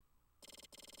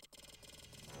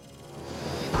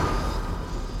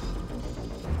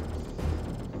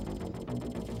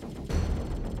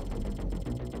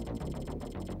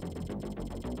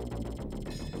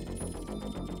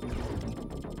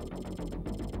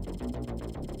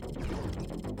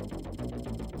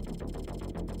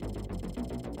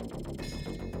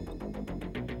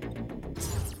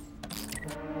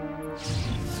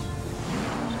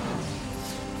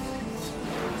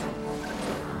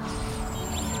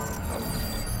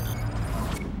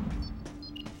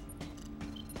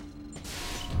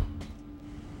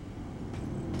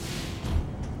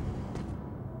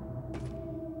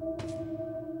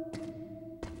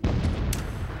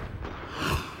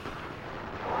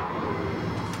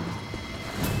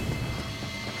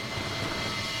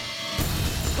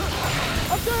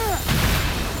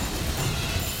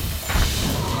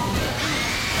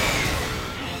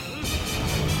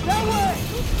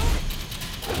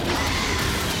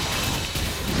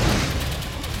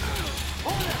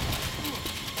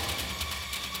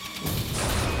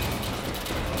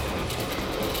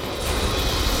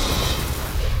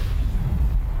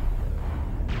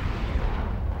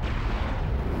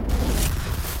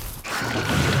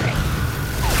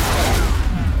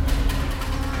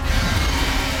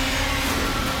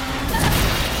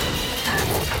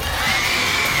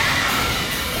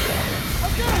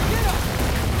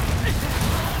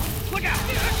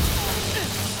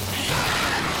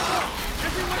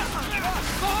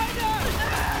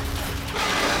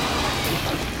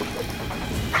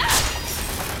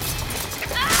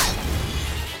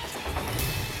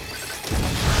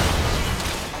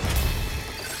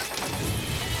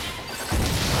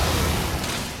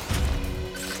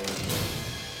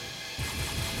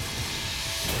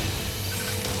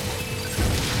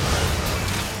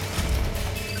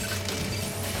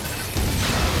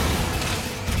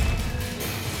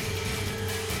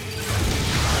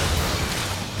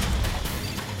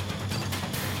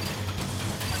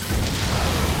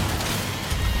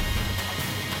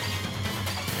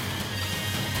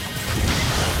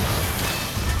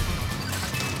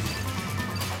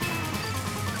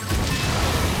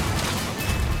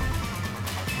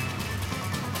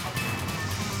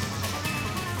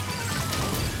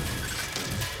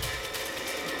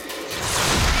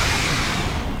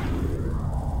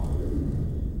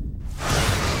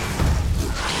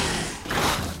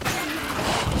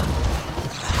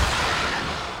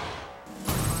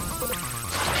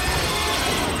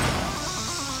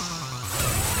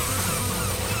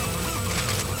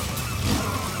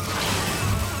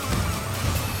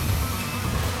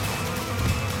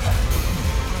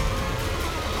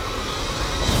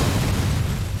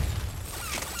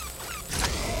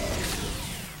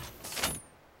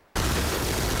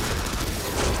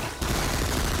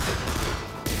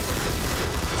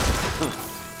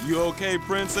You okay,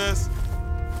 princess?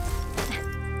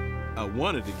 I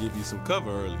wanted to give you some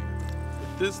cover earlier,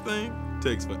 but this thing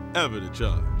takes forever to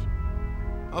charge.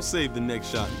 I'll save the next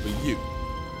shot for you.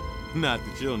 Not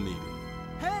that you'll need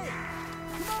it. Hey!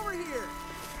 Come over here!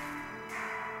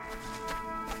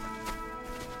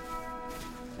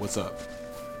 What's up?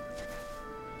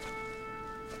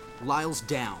 Lyle's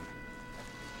down.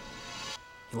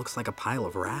 He looks like a pile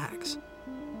of rags.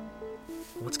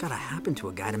 What's gotta happen to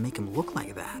a guy to make him look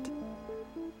like that?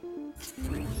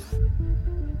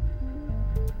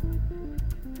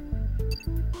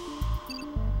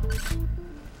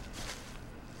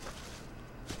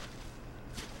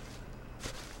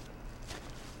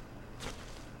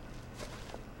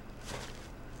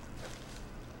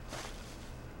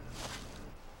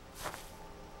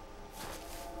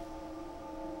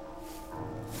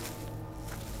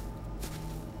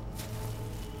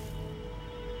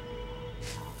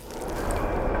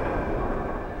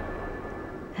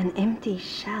 An empty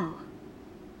shell.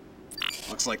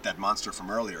 Looks like that monster from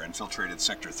earlier infiltrated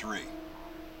Sector 3.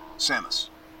 Samus,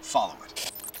 follow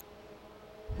it.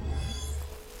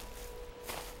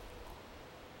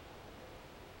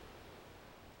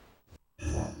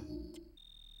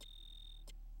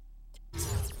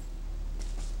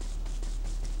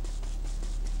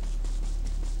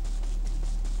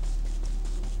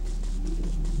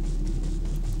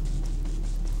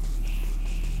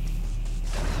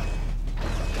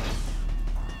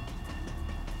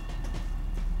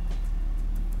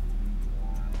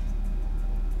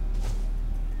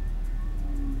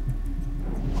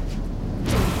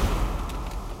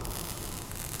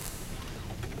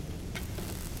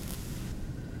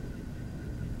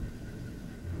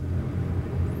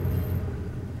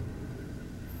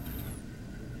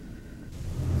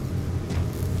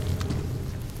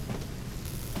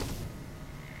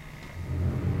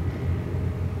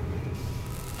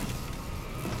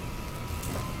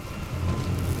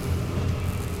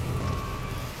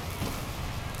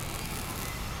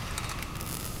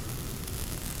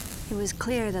 It was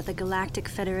clear that the Galactic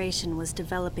Federation was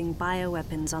developing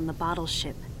bioweapons on the bottle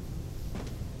ship.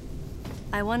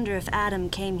 I wonder if Adam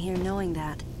came here knowing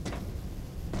that.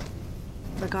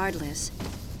 Regardless,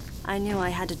 I knew I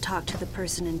had to talk to the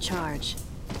person in charge,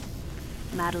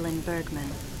 Madeline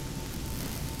Bergman.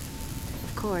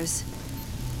 Of course,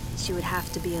 she would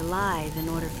have to be alive in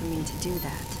order for me to do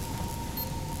that.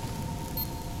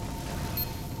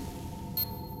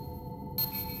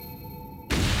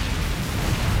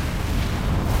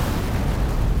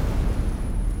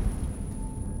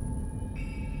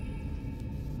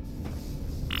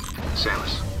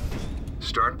 Samus,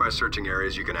 start by searching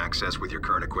areas you can access with your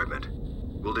current equipment.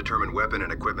 We'll determine weapon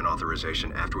and equipment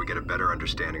authorization after we get a better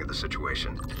understanding of the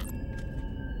situation.